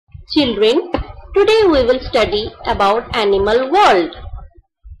Children, today we will study about animal world.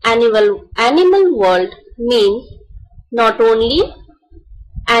 Animal world means not only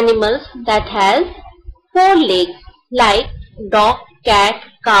animals that has four legs like dog, cat,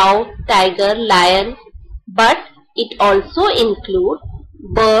 cow, tiger, lion, but it also includes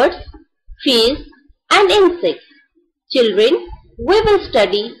birds, fish and insects. Children, we will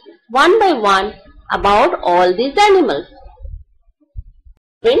study one by one about all these animals.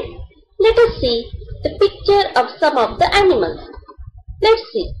 Children, let us see the picture of some of the animals. Let's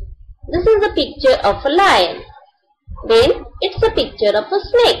see. This is a picture of a lion. Then it's a picture of a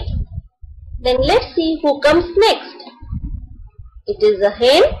snake. Then let's see who comes next. It is a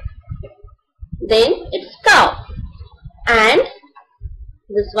hen. Then it's cow. And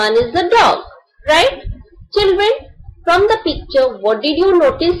this one is the dog. Right? Children, from the picture, what did you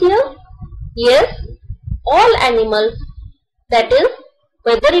notice here? Yes, all animals, that is,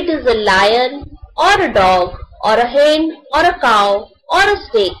 whether it is a lion or a dog or a hen or a cow or a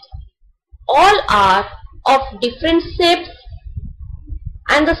snake, all are of different shapes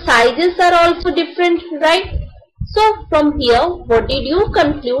and the sizes are also different, right? So from here, what did you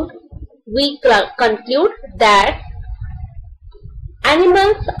conclude? We conclude that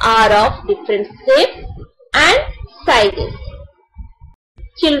animals are of different shapes and sizes.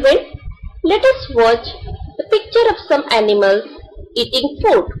 Children, let us watch the picture of some animals eating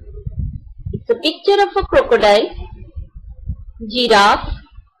food. It's a picture of a crocodile, giraffe,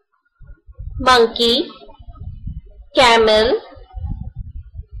 monkey, camel,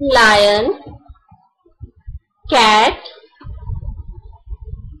 lion, cat,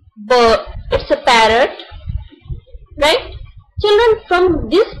 bird, it's a parrot, right? Children, from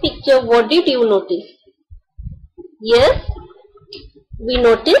this picture, what did you notice? Yes, we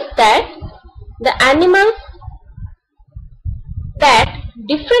noticed that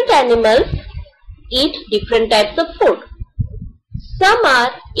different animals eat different types of food. Some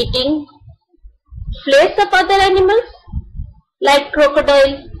are eating flesh of other animals like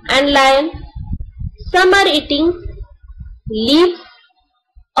crocodile and lion. Some are eating leaves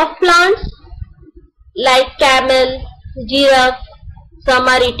of plants like camel, giraffe. Some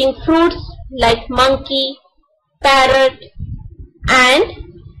are eating fruits like monkey, parrot, and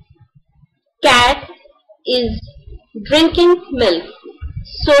cat is drinking milk.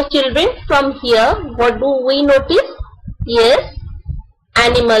 So children, from here, what do we notice? Yes,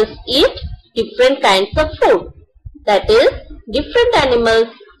 animals eat different kinds of food. That is, different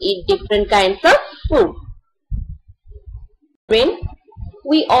animals eat different kinds of food. Children,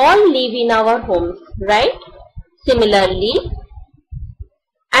 we all live in our homes, right? Similarly,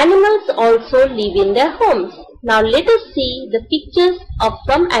 animals also live in their homes. Now let us see the pictures of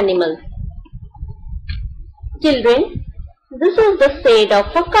some animals. Children, this is the shed of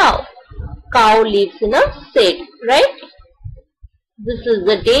a cow. Cow lives in a shed, right? This is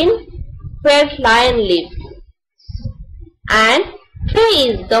the den where lion lives. And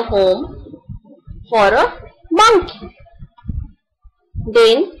here is the home for a monkey.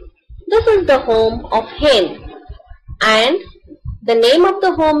 Then this is the home of hen. And the name of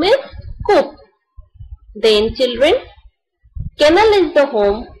the home is coop. Then children, kennel is the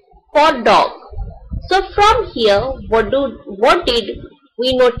home for dog. So from here, what did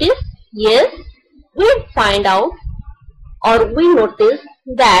we notice? Yes, we find out or we notice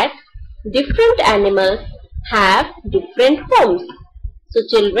that different animals have different homes. So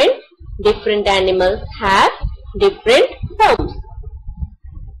children, different animals have different homes.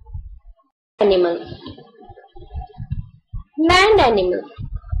 Animals. Land animals.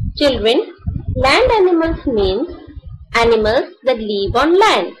 Children, land animals means animals that live on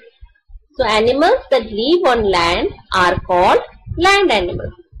land. So animals that live on land are called land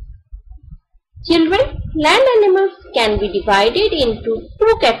animals. Children, land animals can be divided into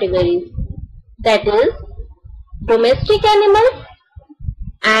two categories. That is, domestic animals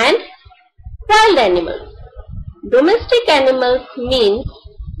and wild animals. Domestic animals means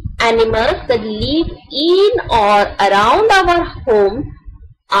animals that live in or around our home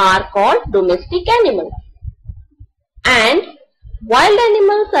are called domestic animals. And wild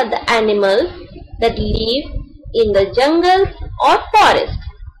animals are the animals that live in the jungles or forests.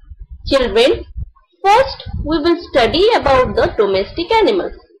 Children, first we will study about the domestic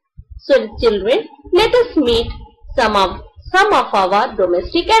animals. So children, let us meet some of our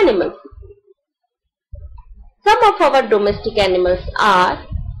domestic animals. Some of our domestic animals are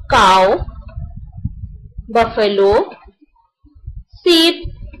cow, buffalo, sheep,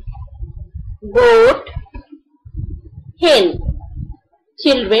 goat, hen.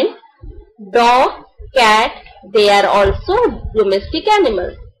 Children, dog, cat, they are also domestic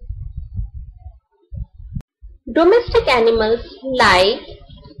animals. Domestic animals like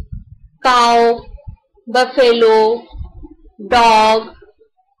cow, buffalo, dog,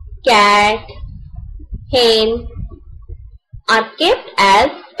 cat, hen are kept as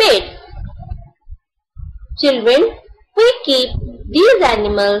pets. Children, we keep these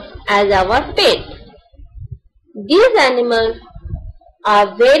animals as our pets. These animals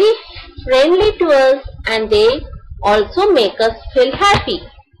are very friendly to us and they also make us feel happy.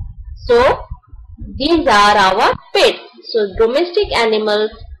 So, these are our pets. So, domestic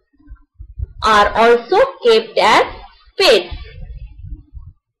animals are also kept as pets.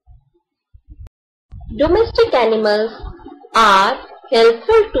 Domestic animals are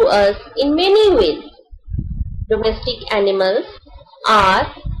helpful to us in many ways. Domestic animals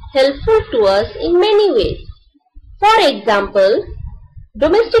are helpful to us in many ways. For example,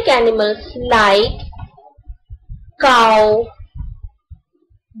 domestic animals like cow,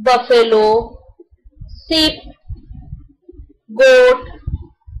 buffalo, sheep, goat,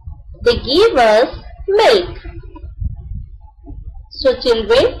 they give us milk. So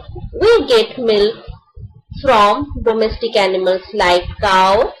children, we get milk from domestic animals like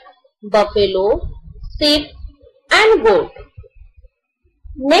cow, buffalo, sheep and goat.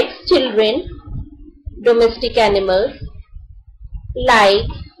 Next children, domestic animals like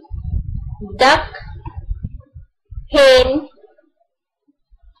duck, hen,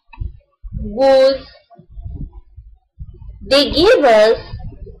 goose, they give us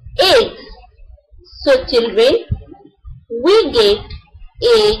eggs. So children, we get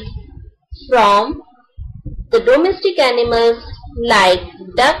egg from the domestic animals like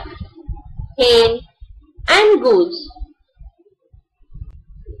duck, hen and goose.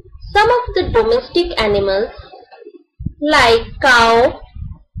 Some of the domestic animals like cow,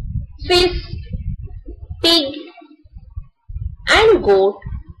 fish, pig and goat,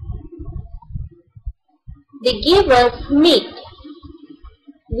 they give us meat.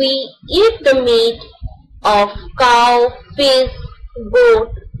 We eat the meat of cow, fish,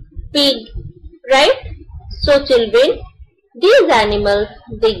 goat, pig, right? So children, these animals,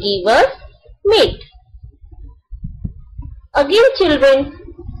 they give us meat. Again children,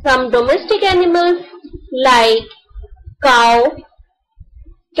 some domestic animals like cow,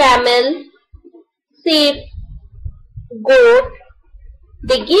 camel, sheep, goat,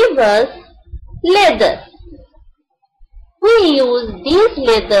 they give us leather. We use this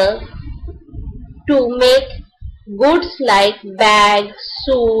leather to make goods like bags,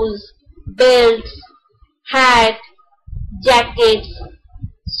 shoes, belts, hat, jackets.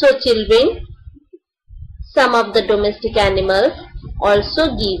 So children, some of the domestic animals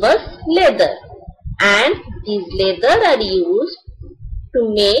also give us leather, and these leather are used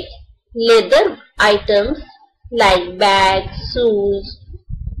to make leather items like bags, shoes,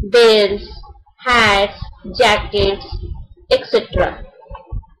 belts, hats, jackets, etc.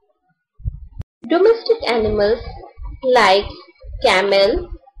 Domestic animals like camel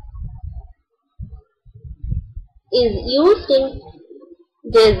is used in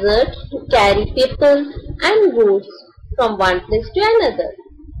desert to carry people and goods from one place to another.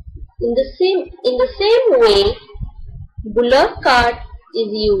 In the same way, bullock cart is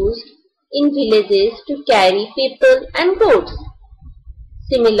used in villages to carry people and goods.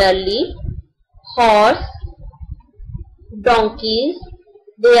 Similarly, horse, donkeys,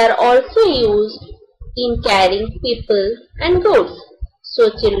 they are also used in carrying people and goods. So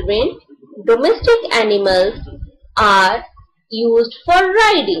children, domestic animals are used for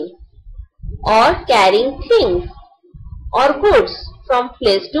riding or carrying things or goods from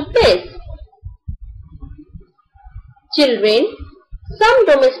place to place. Children, some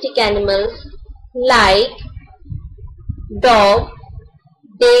domestic animals like dog,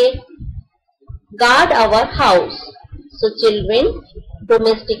 they guard our house. So children,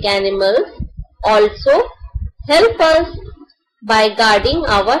 domestic animals also help us by guarding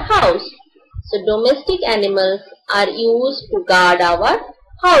our house. So domestic animals are used to guard our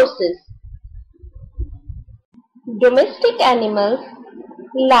houses. Domestic animals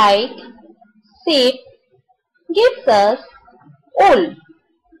like sheep gives us wool,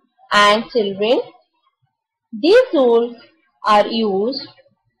 and children, these wools are used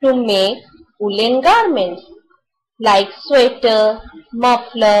to make woolen garments like sweater,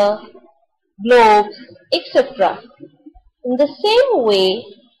 muffler, gloves, etc. In the same way,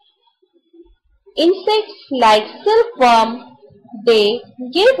 insects like silkworm, they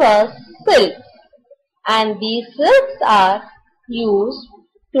give us silk, and these silks are used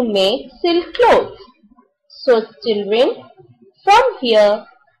to make silk clothes. So children, from here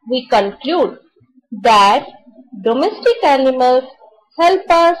we conclude that domestic animals help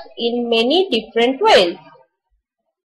us in many different ways.